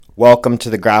Welcome to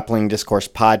the Grappling Discourse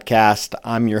Podcast.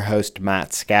 I'm your host,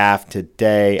 Matt Scaff.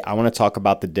 Today, I want to talk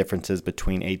about the differences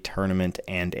between a tournament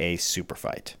and a super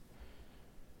fight.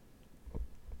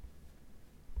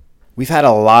 We've had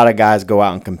a lot of guys go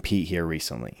out and compete here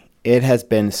recently. It has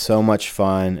been so much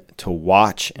fun to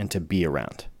watch and to be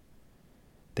around.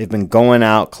 They've been going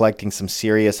out, collecting some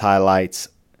serious highlights,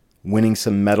 winning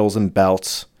some medals and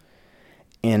belts,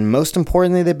 and most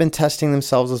importantly, they've been testing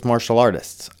themselves as martial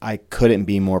artists. I couldn't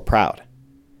be more proud.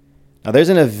 Now, there's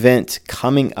an event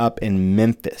coming up in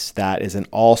Memphis that is an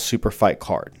all Superfight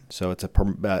card. So it's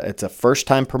a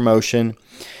first-time promotion,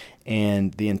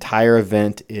 and the entire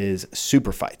event is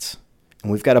Superfights.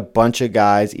 And we've got a bunch of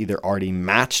guys either already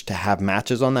matched to have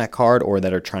matches on that card or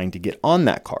that are trying to get on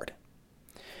that card.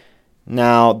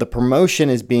 Now, the promotion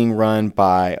is being run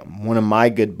by one of my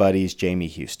good buddies, Jamie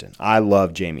Houston. I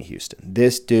love Jamie Houston.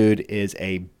 This dude is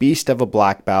a beast of a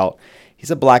black belt. He's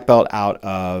a black belt out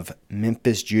of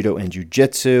Memphis Judo and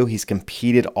Jiu-Jitsu. He's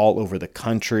competed all over the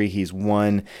country. He's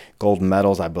won gold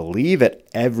medals, I believe, at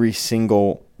every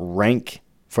single rank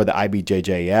for the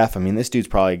IBJJF. I mean, this dude's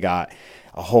probably got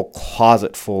a whole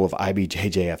closet full of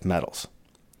IBJJF medals.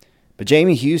 But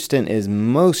Jamie Houston is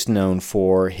most known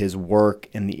for his work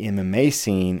in the MMA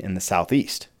scene in the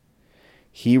Southeast.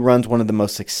 He runs one of the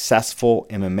most successful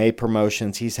MMA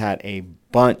promotions. He's had a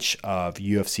bunch of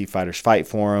UFC fighters fight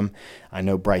for him. I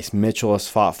know Bryce Mitchell has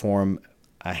fought for him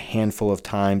a handful of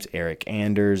times, Eric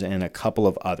Anders, and a couple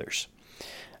of others.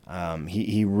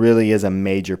 He really is a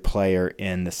major player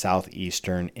in the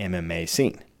Southeastern MMA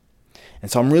scene. And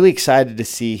so I'm really excited to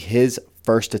see his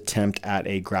first attempt at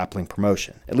a grappling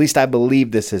promotion. At least I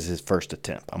believe this is his first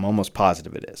attempt. I'm almost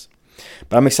positive it is.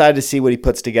 But I'm excited to see what he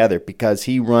puts together because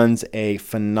he runs a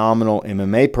phenomenal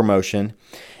MMA promotion,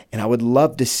 and I would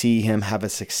love to see him have a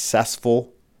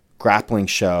successful grappling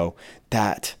show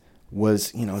that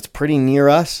was, it's pretty near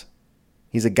us.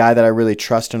 He's a guy that I really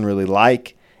trust and really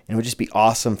like, and it would just be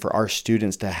awesome for our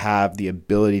students to have the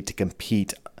ability to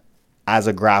compete as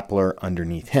a grappler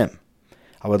underneath him.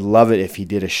 I would love it if he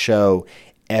did a show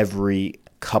every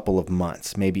couple of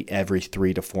months, maybe every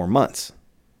 3 to 4 months.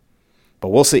 But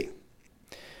we'll see.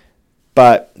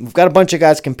 But we've got a bunch of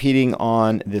guys competing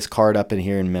on this card up in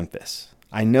here in Memphis.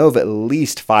 I know of at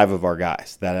least 5 of our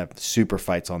guys that have super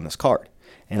fights on this card.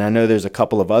 And I know there's a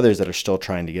couple of others that are still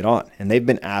trying to get on. And they've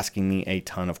been asking me a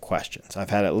ton of questions. I've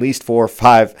had at least 4 or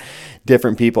 5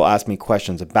 different people ask me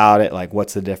questions about it, like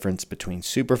what's the difference between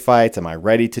super fights? Am I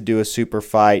ready to do a super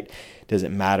fight? Does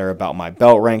it matter about my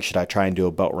belt rank? Should I try and do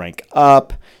a belt rank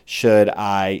up? Should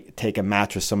I take a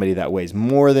match with somebody that weighs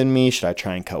more than me? Should I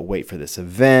try and cut weight for this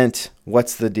event?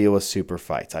 What's the deal with super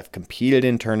fights? I've competed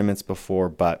in tournaments before,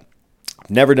 but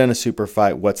I've never done a super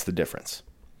fight. What's the difference?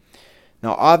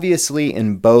 Now, obviously,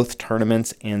 in both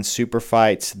tournaments and super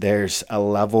fights, there's a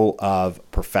level of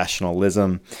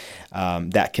professionalism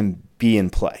that can be in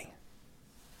play.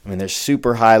 I mean, there's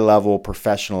super high-level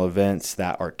professional events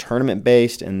that are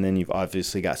tournament-based, and then you've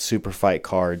obviously got super fight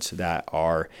cards that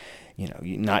are,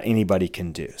 not anybody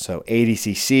can do. So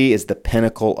ADCC is the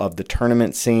pinnacle of the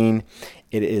tournament scene.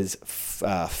 It is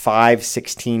 5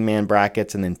 16-man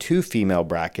brackets and then 2 female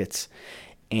brackets,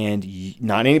 and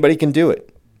not anybody can do it.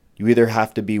 You either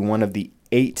have to be one of the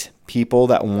 8 people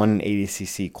that won an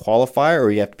ADCC qualifier, or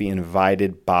you have to be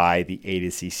invited by the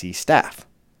ADCC staff.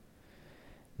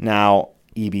 Now,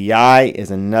 EBI is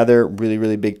another really,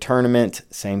 really big tournament.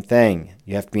 Same thing.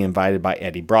 You have to be invited by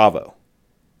Eddie Bravo.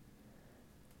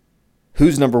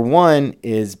 Who's number 1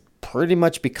 is pretty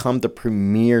much become the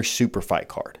premier super fight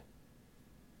card.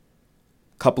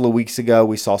 A couple of weeks ago,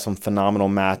 we saw some phenomenal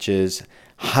matches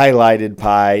highlighted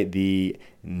by the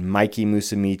Mikey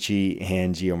Musumeci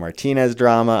and Gio Martinez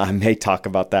drama. I may talk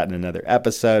about that in another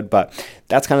episode, but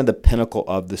that's kind of the pinnacle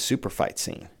of the super fight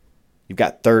scene. You've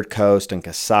got Third Coast and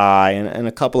Kasai and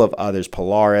a couple of others,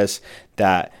 Polaris,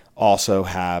 that also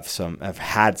have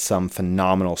had some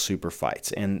phenomenal super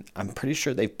fights. And I'm pretty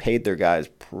sure they've paid their guys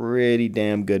pretty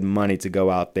damn good money to go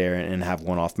out there and have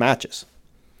one-off matches.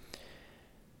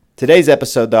 Today's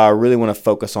episode, though, I really want to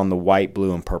focus on the white,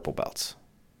 blue, and purple belts.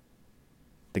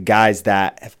 The guys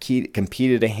that have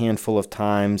competed a handful of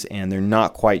times and they're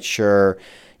not quite sure,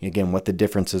 again, what the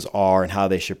differences are and how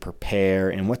they should prepare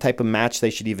and what type of match they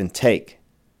should even take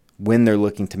when they're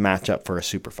looking to match up for a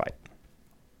super fight.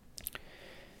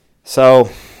 So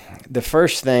the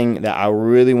first thing that I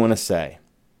really want to say,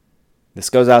 this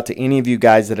goes out to any of you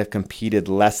guys that have competed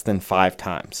less than 5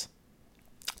 times.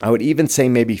 I would even say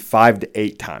maybe 5 to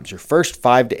 8 times. Your first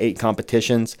 5 to 8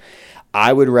 competitions,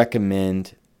 I would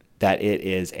recommend that it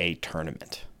is a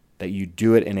tournament, that you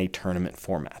do it in a tournament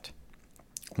format.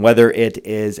 Whether it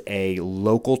is a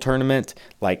local tournament,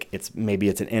 like maybe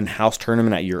it's an in-house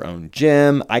tournament at your own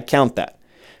gym, I count that.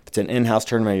 If it's an in-house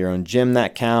tournament at your own gym,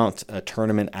 that counts. A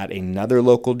tournament at another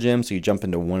local gym, so you jump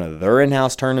into one of their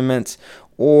in-house tournaments,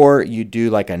 or you do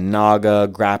like a Naga,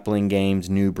 grappling games,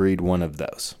 new breed, one of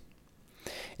those.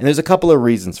 And there's a couple of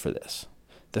reasons for this.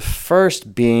 The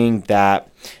first being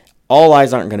that all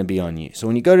eyes aren't going to be on you. So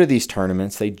when you go to these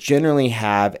tournaments, they generally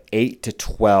have 8 to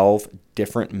 12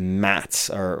 different mats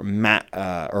or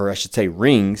I should say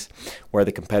rings where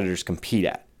the competitors compete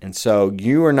at. And so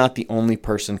you are not the only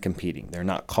person competing. They're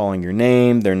not calling your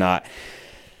name. They're not,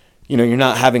 you're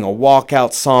not having a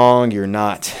walkout song. You're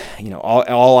not,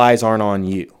 all eyes aren't on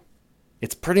you.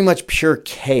 It's pretty much pure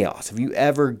chaos. If you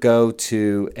ever go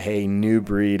to a new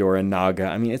breed or a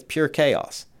Naga, it's pure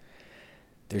chaos.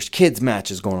 There's kids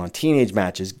matches going on, teenage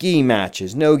matches, gi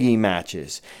matches, no gi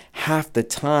matches. Half the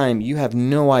time, you have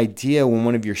no idea when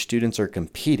one of your students are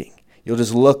competing. You'll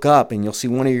just look up and you'll see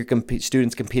one of your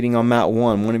students competing on mat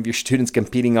 1, one of your students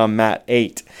competing on mat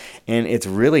 8. And it's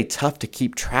really tough to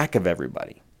keep track of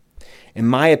everybody. In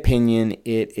my opinion,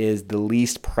 it is the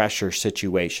least pressure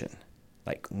situation.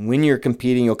 Like when you're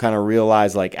competing, you'll kind of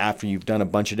realize like after you've done a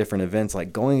bunch of different events,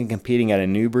 like going and competing at a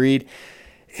new breed,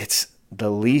 it's the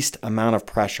least amount of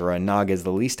pressure. A Naga is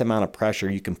the least amount of pressure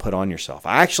you can put on yourself.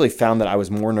 I actually found that I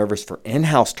was more nervous for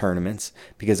in-house tournaments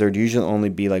because there'd usually only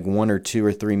be like 1 or 2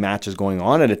 or 3 matches going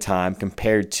on at a time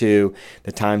compared to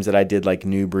the times that I did like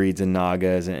new breeds and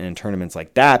Nagas and tournaments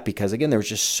like that, because again, there was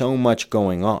just so much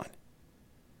going on.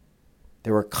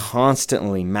 There were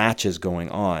constantly matches going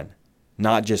on,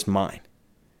 not just mine.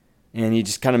 And you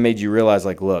just kind of made you realize,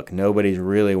 like, look, nobody's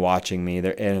really watching me. And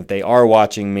if they are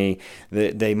watching me,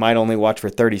 they might only watch for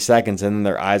 30 seconds, and then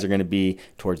their eyes are going to be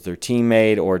towards their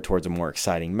teammate or towards a more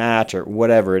exciting match or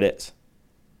whatever it is.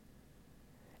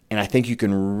 And I think you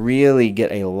can really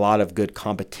get a lot of good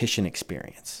competition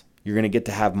experience. You're going to get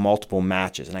to have multiple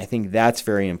matches. And I think that's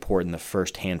very important the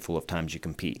first handful of times you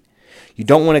compete. You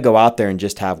don't want to go out there and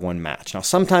just have one match. Now,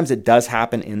 sometimes it does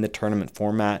happen in the tournament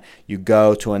format. You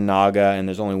go to a Naga and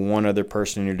there's only one other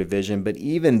person in your division, but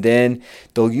even then,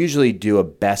 they'll usually do a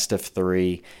best of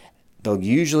 3. They'll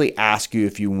usually ask you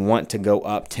if you want to go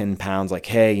up 10 pounds, like,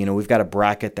 hey, we've got a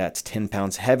bracket that's 10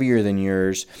 pounds heavier than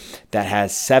yours that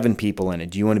has 7 people in it.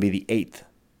 Do you want to be the 8th?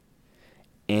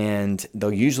 And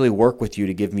they'll usually work with you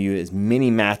to give you as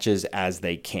many matches as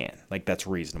they can. Like, that's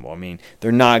reasonable.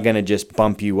 They're not going to just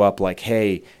bump you up like,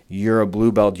 hey, you're a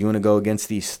blue belt. Do you want to go against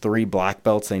these 3 black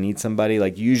belts? They need somebody.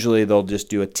 Like, usually they'll just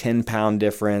do a 10-pound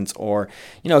difference, or,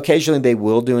 occasionally they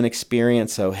will do an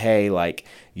experience. So, hey, like,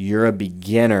 you're a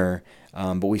beginner,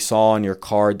 but we saw on your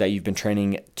card that you've been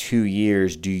training 2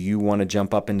 years. Do you want to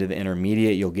jump up into the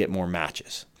intermediate? You'll get more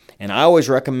matches. And I always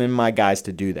recommend my guys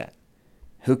to do that.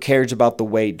 Who cares about the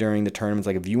weight during the tournaments?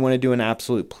 Like, if you want to do an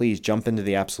absolute, please jump into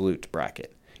the absolute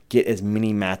bracket. Get as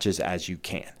many matches as you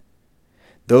can.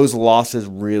 Those losses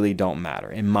really don't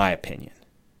matter, in my opinion.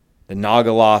 The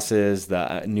Naga losses,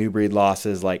 the new breed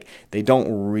losses, like, they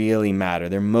don't really matter.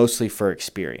 They're mostly for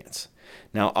experience.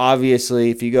 Now, obviously,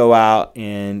 if you go out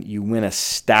and you win a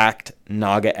stacked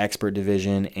Naga expert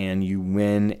division and you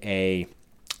win a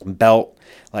belt,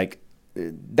 like,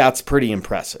 that's pretty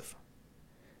impressive.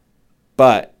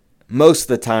 But most of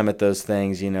the time at those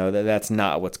things, that's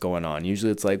not what's going on.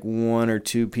 Usually it's like 1 or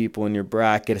 2 people in your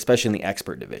bracket, especially in the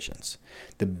expert divisions.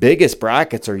 The biggest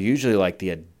brackets are usually like the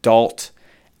adult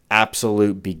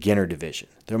absolute beginner division.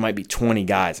 There might be 20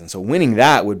 guys. And so winning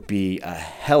that would be a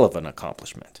hell of an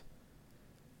accomplishment.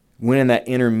 Winning that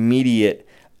intermediate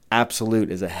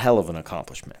absolute is a hell of an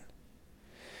accomplishment.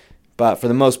 But for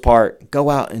the most part,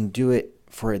 go out and do it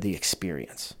for the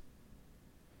experience.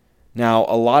 Now,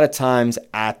 a lot of times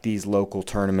at these local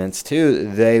tournaments, too,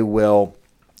 they will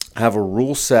have a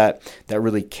rule set that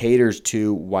really caters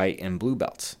to white and blue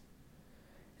belts,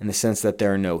 in the sense that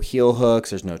there are no heel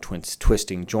hooks, there's no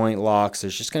twisting joint locks,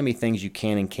 there's just going to be things you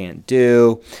can and can't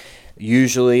do.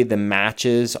 Usually the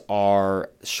matches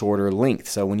are shorter length.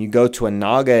 So when you go to a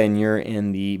Naga and you're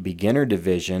in the beginner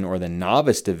division or the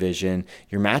novice division,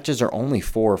 your matches are only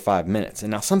 4 or 5 minutes.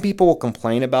 And now some people will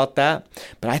complain about that,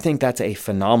 but I think that's a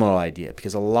phenomenal idea,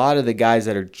 because a lot of the guys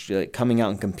that are coming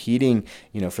out and competing,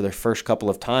 for their first couple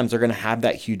of times, they're going to have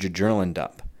that huge adrenaline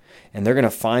dump. And they're going to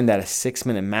find that a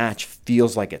 6-minute match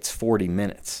feels like it's 40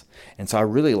 minutes. And so I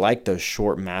really like those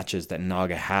short matches that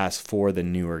Naga has for the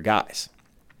newer guys.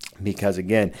 Because,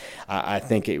 again, I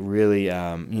think it really,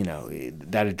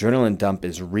 that adrenaline dump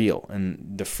is real.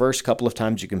 And the first couple of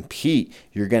times you compete,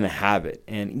 you're going to have it.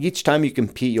 And each time you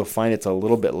compete, you'll find it's a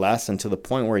little bit less, and to the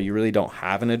point where you really don't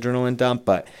have an adrenaline dump.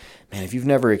 But, man, if you've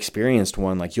never experienced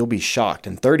one, like you'll be shocked.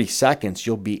 In 30 seconds,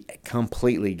 you'll be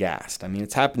completely gassed. I mean,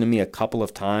 it's happened to me a couple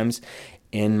of times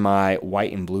in my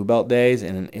white and blue belt days,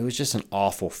 and it was just an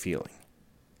awful feeling.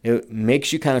 It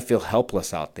makes you kind of feel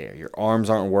helpless out there. Your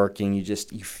arms aren't working. You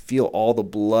feel all the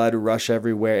blood rush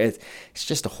everywhere. It's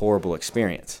just a horrible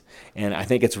experience. And I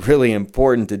think it's really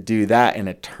important to do that in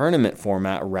a tournament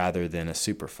format rather than a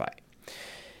super fight.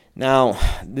 Now,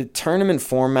 the tournament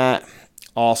format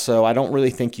also, I don't really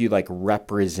think you like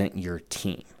represent your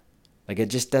team. Like it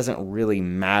just doesn't really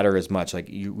matter as much. Like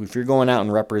if you're going out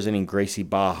and representing Gracie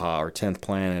Baja or 10th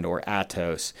Planet or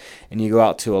Atos, and you go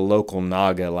out to a local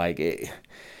Naga,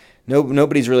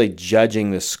 nobody's really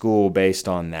judging the school based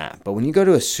on that. But when you go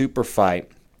to a super fight,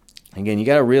 again, you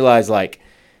got to realize like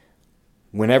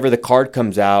whenever the card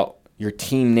comes out, your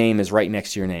team name is right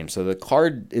next to your name. So the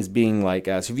card is being like,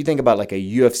 so if you think about like a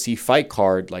UFC fight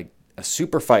card, like a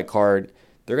super fight card,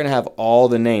 they're going to have all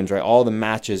the names, right? All the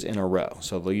matches in a row.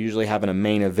 So they'll usually have a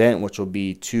main event, which will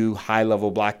be 2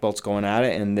 high-level black belts going at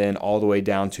it, and then all the way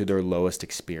down to their lowest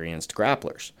experienced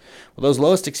grapplers. Well, those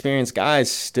lowest experienced guys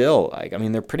still,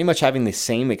 they're pretty much having the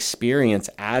same experience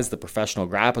as the professional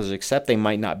grapplers, except they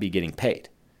might not be getting paid.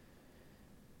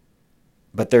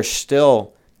 But they're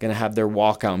still going to have their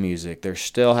walkout music. They're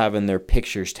still having their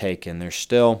pictures taken. They're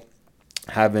still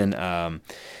having...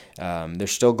 they're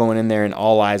still going in there and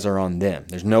all eyes are on them.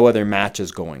 There's no other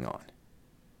matches going on.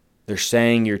 They're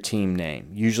saying your team name.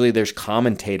 Usually there's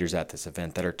commentators at this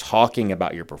event that are talking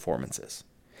about your performances.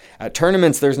 At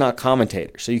tournaments, there's not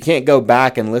commentators, so you can't go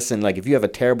back and listen. Like if you have a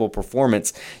terrible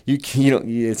performance,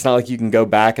 it's not like you can go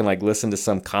back and like listen to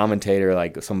some commentator,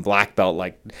 like some black belt,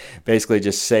 like basically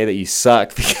just say that you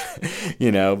suck.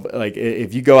 Like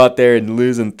if you go out there and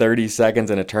lose in 30 seconds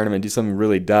in a tournament, do something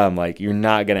really dumb, like you're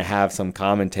not gonna have some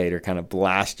commentator kind of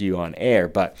blast you on air.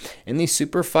 But in these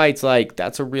super fights, like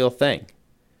that's a real thing.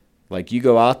 Like you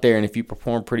go out there and if you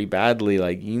perform pretty badly,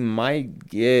 like you might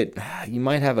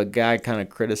have a guy kind of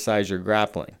criticize your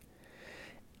grappling.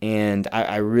 And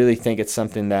I really think it's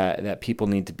something that people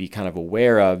need to be kind of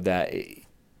aware of, that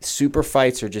super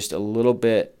fights are just a little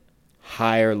bit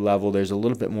higher level. There's a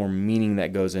little bit more meaning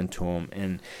that goes into them.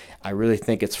 And I really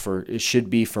think it should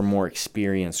be for more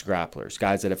experienced grapplers,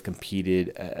 guys that have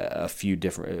competed a few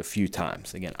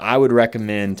times. Again, I would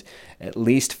recommend at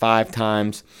least 5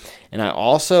 times. And I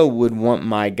also would want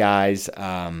my guys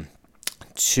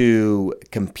to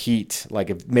compete, like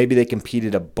if maybe they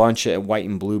competed a bunch at white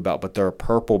and blue belt, but they're a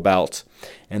purple belt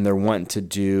and they're wanting to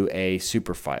do a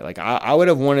super fight. Like I would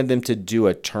have wanted them to do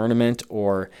a tournament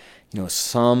or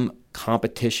some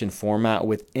competition format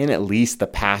within at least the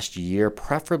past year,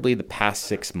 preferably the past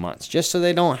 6 months, just so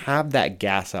they don't have that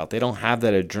gas out. They don't have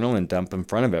that adrenaline dump in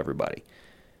front of everybody.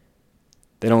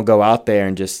 They don't go out there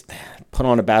and just put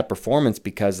on a bad performance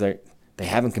because they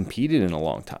haven't competed in a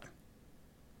long time.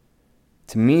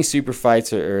 To me, super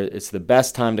fights it's the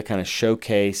best time to kind of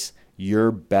showcase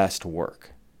your best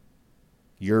work,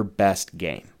 your best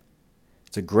game.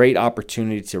 It's a great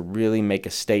opportunity to really make a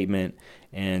statement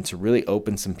and to really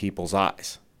open some people's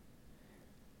eyes.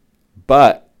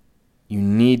 But you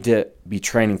need to be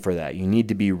training for that. You need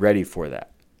to be ready for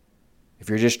that. If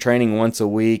you're just training once a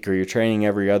week or you're training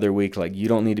every other week, like you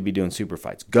don't need to be doing super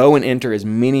fights. Go and enter as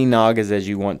many Nagas as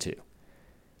you want to.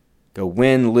 Go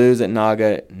win, lose at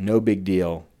Naga, no big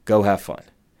deal. Go have fun.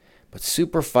 But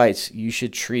super fights, you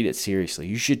should treat it seriously.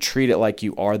 You should treat it like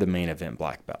you are the main event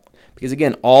black belt. Because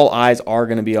again, all eyes are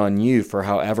going to be on you for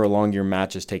however long your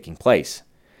match is taking place.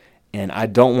 And I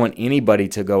don't want anybody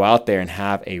to go out there and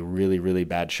have a really, really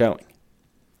bad showing.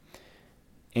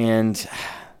 And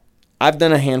I've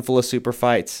done a handful of super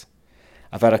fights.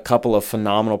 I've had a couple of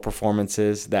phenomenal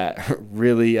performances that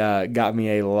really got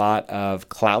me a lot of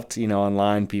clout,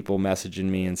 online, people messaging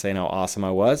me and saying how awesome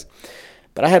I was.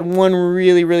 But I had one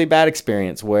really, really bad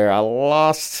experience where I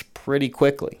lost pretty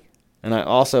quickly. And I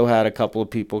also had a couple of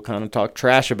people kind of talk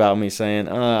trash about me saying,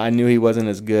 I knew he wasn't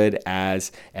as good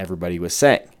as everybody was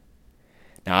saying.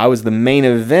 Now, I was the main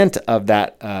event of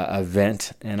that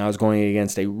event, and I was going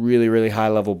against a really, really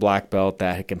high-level black belt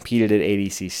that had competed at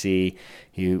ADCC.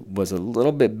 He was a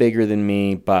little bit bigger than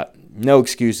me, but no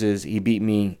excuses. He beat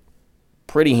me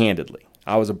pretty handedly.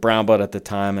 I was a brown belt at the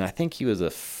time, and I think he was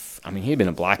he'd been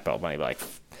a black belt by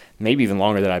maybe even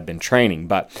longer than I'd been training.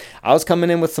 But I was coming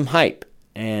in with some hype,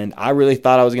 and I really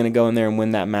thought I was going to go in there and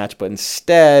win that match, but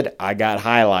instead I got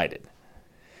highlighted.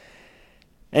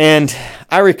 And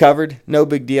I recovered, no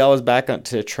big deal. I was back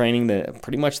to training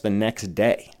pretty much the next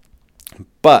day.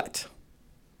 But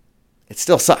it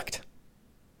still sucked.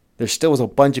 There still was a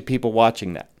bunch of people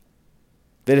watching that.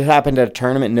 If it had happened at a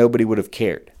tournament, nobody would have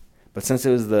cared. But since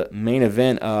it was the main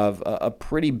event of a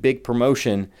pretty big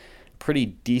promotion, pretty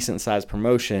decent sized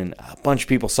promotion, a bunch of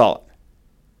people saw it.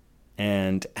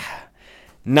 And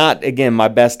not, again, my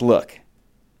best look.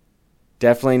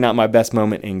 Definitely not my best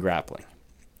moment in grappling.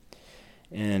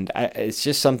 And it's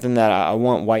just something that I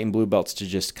want white and blue belts to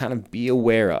just kind of be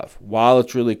aware of. While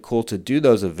it's really cool to do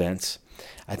those events,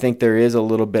 I think there is a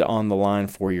little bit on the line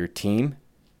for your team.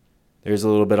 There's a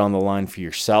little bit on the line for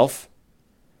yourself.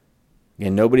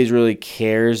 Again, nobody really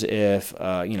cares if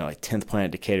a 10th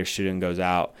Planet Decatur student goes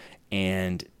out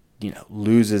and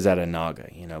loses at a Naga.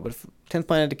 But if 10th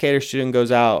Planet Decatur student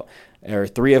goes out, or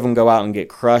 3 of them go out and get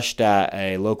crushed at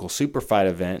a local Superfight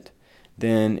event,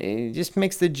 then it just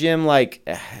makes the gym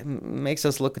makes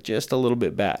us look just a little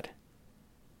bit bad.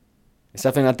 It's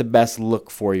definitely not the best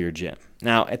look for your gym.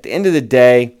 Now, at the end of the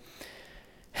day,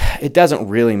 it doesn't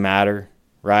really matter,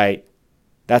 right?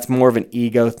 That's more of an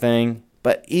ego thing,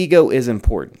 but ego is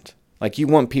important. Like, you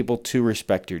want people to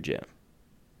respect your gym.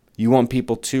 You want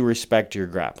people to respect your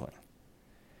grappling.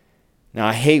 Now,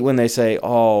 I hate when they say,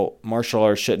 oh, martial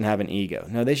arts shouldn't have an ego.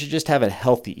 No, they should just have a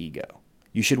healthy ego.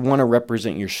 You should want to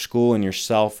represent your school and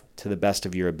yourself to the best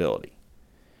of your ability.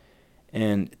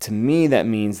 And to me, that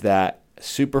means that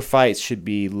super fights should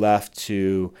be left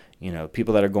to,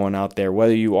 people that are going out there,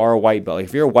 whether you are a white belt.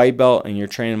 If you're a white belt and you're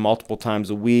training multiple times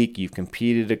a week, you've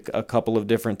competed a couple of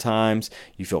different times,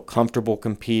 you feel comfortable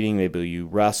competing, maybe you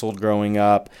wrestled growing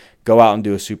up, go out and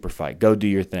do a super fight. Go do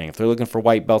your thing. If they're looking for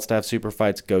white belts to have super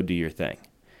fights, go do your thing.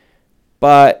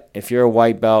 But if you're a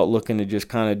white belt looking to just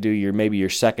kind of do maybe your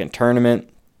second tournament,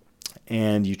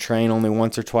 and you train only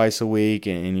once or twice a week,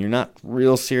 and you're not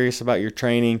real serious about your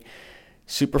training,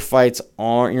 super fights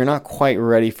you're not quite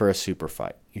ready for a super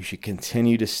fight. You should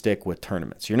continue to stick with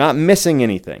tournaments. You're not missing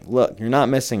anything. Look, you're not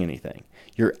missing anything.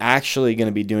 You're actually going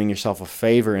to be doing yourself a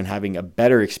favor and having a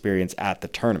better experience at the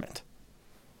tournament.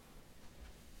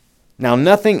 Now,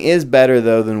 nothing is better,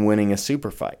 though, than winning a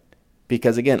super fight.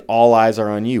 Because, again, all eyes are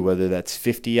on you, whether that's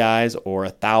 50 eyes or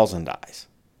 1,000 eyes.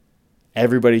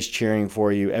 Everybody's cheering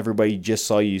for you. Everybody just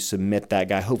saw you submit that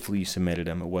guy. Hopefully you submitted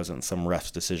him. It wasn't some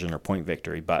ref's decision or point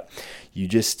victory, but you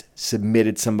just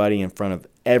submitted somebody in front of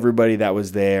everybody that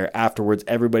was there. Afterwards,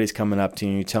 everybody's coming up to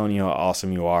you, telling you how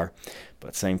awesome you are.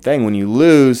 But same thing, when you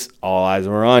lose, all eyes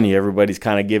were on you. Everybody's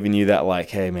kind of giving you that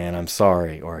hey, man, I'm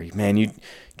sorry. Or, man, you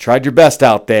tried your best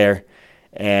out there.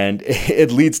 And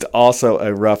it leads to also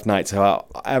a rough night. So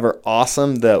however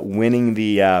awesome the winning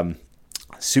the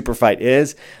super fight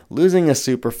is, losing a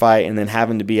super fight and then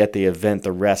having to be at the event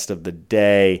the rest of the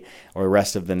day or the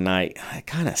rest of the night, it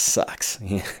kind of sucks.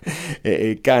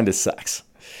 It kind of sucks.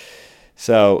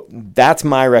 So that's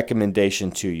my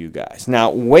recommendation to you guys.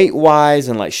 Now, weight-wise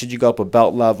and should you go up a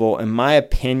belt level, in my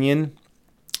opinion,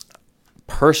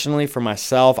 personally for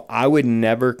myself, I would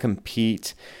never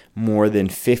compete more than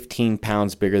 15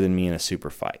 pounds bigger than me in a super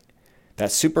fight.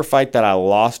 That super fight that I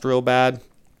lost real bad,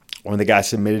 when the guy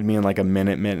submitted me in a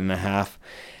minute and a half,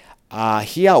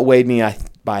 he outweighed me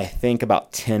by, I think,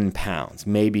 about 10 pounds,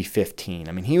 maybe 15.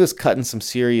 I mean, he was cutting some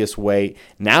serious weight.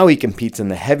 Now he competes in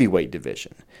the heavyweight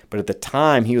division. But at the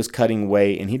time, he was cutting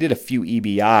weight, and he did a few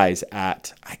EBIs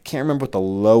at, I can't remember what the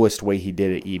lowest weight he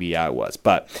did at EBI was.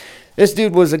 But this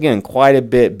dude was, again, quite a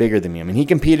bit bigger than me. I mean, he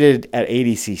competed at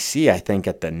ADCC, I think,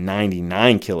 at the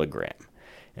 99 kilogram.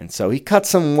 And so he cut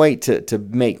some weight to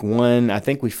make one. I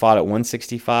think we fought at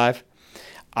 165.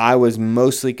 I was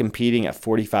mostly competing at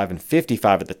 45 and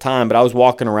 55 at the time, but I was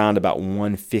walking around about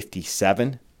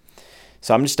 157.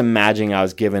 So I'm just imagining I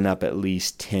was giving up at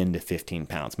least 10 to 15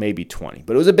 pounds, maybe 20.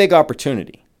 But it was a big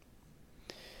opportunity.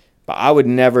 But I would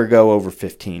never go over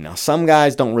 15. Now, some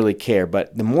guys don't really care,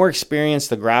 but the more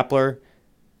experienced the grappler,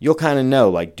 you'll kind of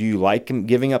know, do you like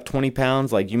giving up 20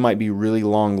 pounds? You might be really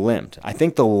long-limbed. I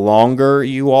think the longer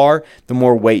you are, the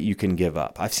more weight you can give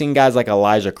up. I've seen guys like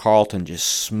Elijah Carlton just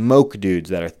smoke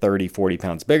dudes that are 30, 40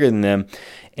 pounds bigger than them,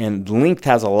 and length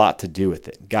has a lot to do with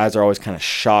it. Guys are always kind of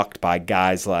shocked by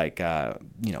guys like,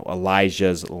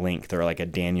 Elijah's length, or a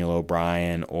Daniel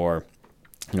O'Brien, or,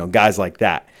 guys like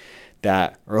that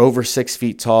are over 6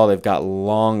 feet tall. They've got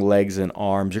long legs and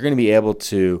arms. You're going to be able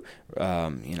to,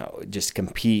 just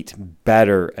compete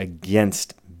better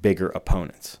against bigger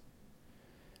opponents.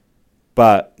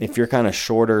 But if you're kind of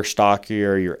shorter,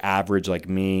 stockier, you're average like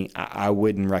me, I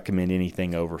wouldn't recommend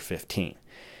anything over 15.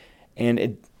 And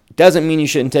it doesn't mean you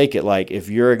shouldn't take it. If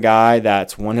you're a guy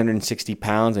that's 160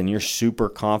 pounds and you're super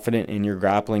confident in your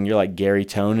grappling, you're like Gary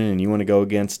Tonin and you want to go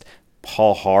against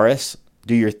Paul Harris,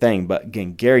 do your thing. But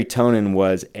again, Gary Tonin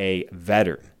was a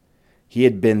veteran. He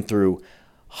had been through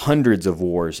hundreds of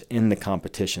wars in the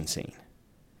competition scene.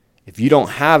 If you don't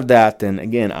have that, then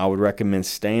again, I would recommend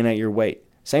staying at your weight.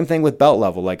 Same thing with belt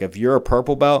level. Like if you're a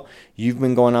purple belt, you've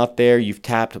been going out there, you've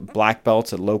tapped black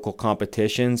belts at local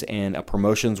competitions, and a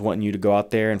promotion's wanting you to go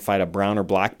out there and fight a brown or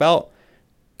black belt,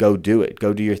 go do it.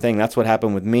 Go do your thing. That's what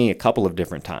happened with me a couple of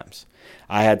different times.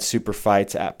 I had super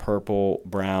fights at purple,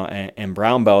 brown, and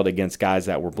brown belt against guys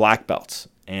that were black belts,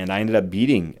 and I ended up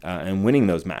beating and winning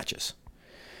those matches.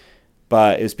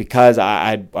 But it's because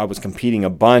I was competing a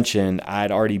bunch, and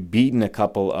I'd already beaten a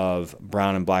couple of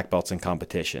brown and black belts in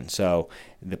competition. So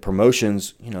the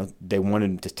promotions, they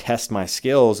wanted to test my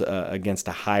skills against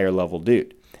a higher level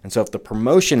dude. And so if the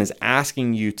promotion is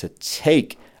asking you to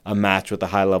take a match with a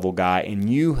high level guy and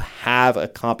you have a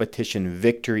competition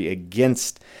victory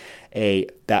against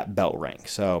that belt rank.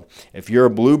 So if you're a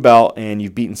blue belt and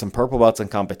you've beaten some purple belts in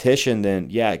competition, then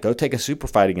yeah, go take a super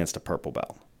fight against a purple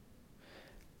belt.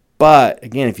 But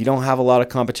again, if you don't have a lot of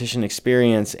competition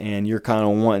experience and you're kind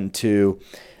of wanting to,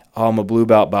 I'm a blue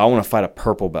belt, but I want to fight a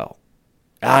purple belt.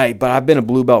 But I've been a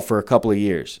blue belt for a couple of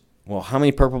years. Well, how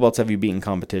many purple belts have you beaten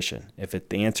competition? If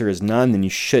the answer is none, then you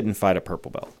shouldn't fight a purple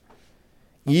belt.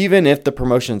 Even if the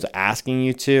promotion's asking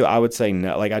you to, I would say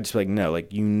no. I'd just be like, no.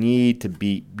 You need to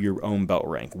beat your own belt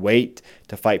rank. Wait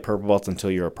to fight purple belts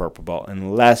until you're a purple belt,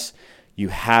 unless you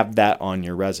have that on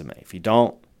your resume. If you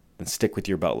don't, then stick with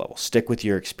your belt level. Stick with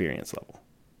your experience level.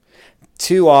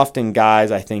 Too often, guys,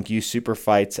 I think, use super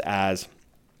fights as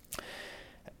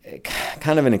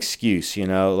kind of an excuse,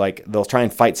 they'll try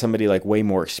and fight somebody way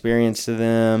more experienced to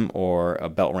them or a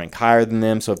belt rank higher than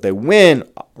them. So if they win,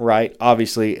 right,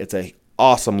 obviously it's a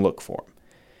awesome look for them.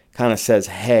 Kind of says,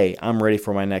 hey, I'm ready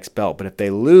for my next belt. But if they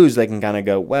lose, they can kind of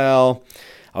go, well,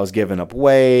 I was giving up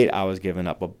weight, I was giving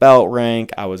up a belt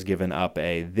rank, I was giving up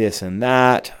a this and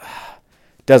that.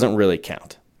 Doesn't really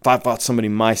count. If I fought somebody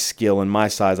my skill and my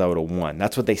size, I would have won.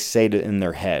 That's what they say in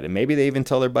their head. And maybe they even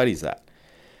tell their buddies that.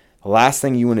 The last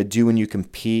thing you want to do when you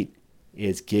compete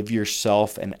is give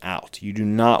yourself an out. You do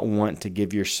not want to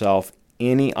give yourself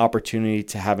any opportunity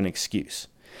to have an excuse.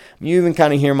 You even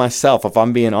kind of hear myself, if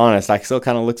I'm being honest, I still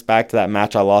kind of looks back to that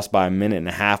match I lost by a minute and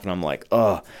a half, and I'm like,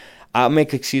 I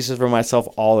make excuses for myself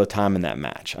all the time in that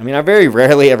match. I mean, I very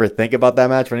rarely ever think about that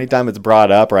match, but anytime it's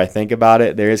brought up or I think about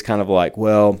it, there is kind of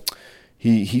well,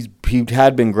 he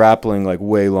had been grappling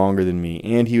way longer than me,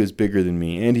 and he was bigger than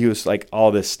me, and he was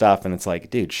all this stuff, and it's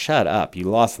dude, shut up. You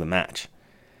lost the match.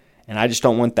 And I just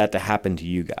don't want that to happen to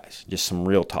you guys. Just some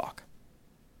real talk.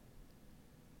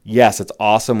 Yes, it's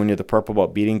awesome when you're the purple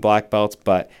belt beating black belts,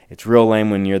 but it's real lame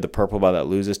when you're the purple belt that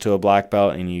loses to a black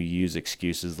belt and you use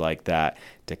excuses like that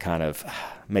to kind of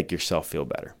make yourself feel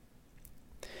better.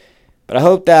 But I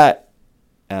hope that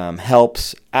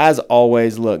helps. As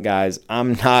always, look, guys,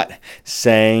 I'm not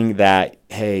saying that,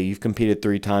 hey, you've competed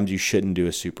 3 times, you shouldn't do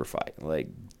a super fight.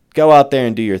 Go out there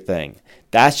and do your thing.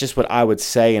 That's just what I would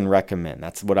say and recommend.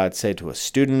 That's what I'd say to a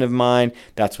student of mine.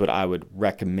 That's what I would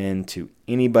recommend to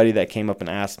anybody that came up and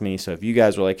asked me. So if you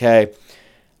guys were hey,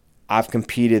 I've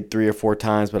competed 3 or 4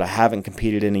 times, but I haven't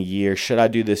competed in a year. Should I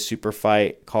do this super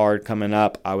fight card coming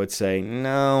up? I would say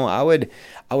no. I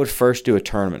would first do a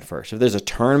tournament first. If there's a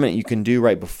tournament you can do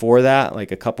right before that,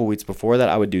 a couple weeks before that,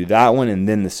 I would do that one and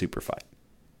then the super fight.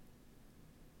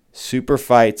 Super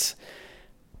fights,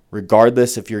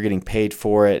 regardless if you're getting paid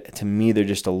for it, to me, they're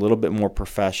just a little bit more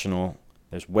professional.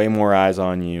 There's way more eyes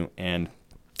on you, and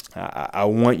I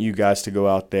want you guys to go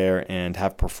out there and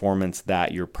have performance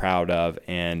that you're proud of,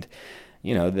 and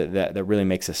that really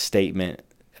makes a statement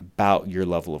about your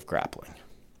level of grappling.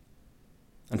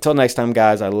 Until next time,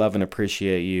 guys, I love and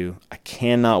appreciate you. I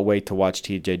cannot wait to watch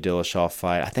TJ Dillashaw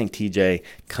fight. I think TJ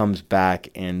comes back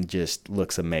and just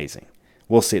looks amazing.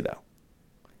 We'll see, though.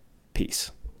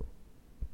 Peace.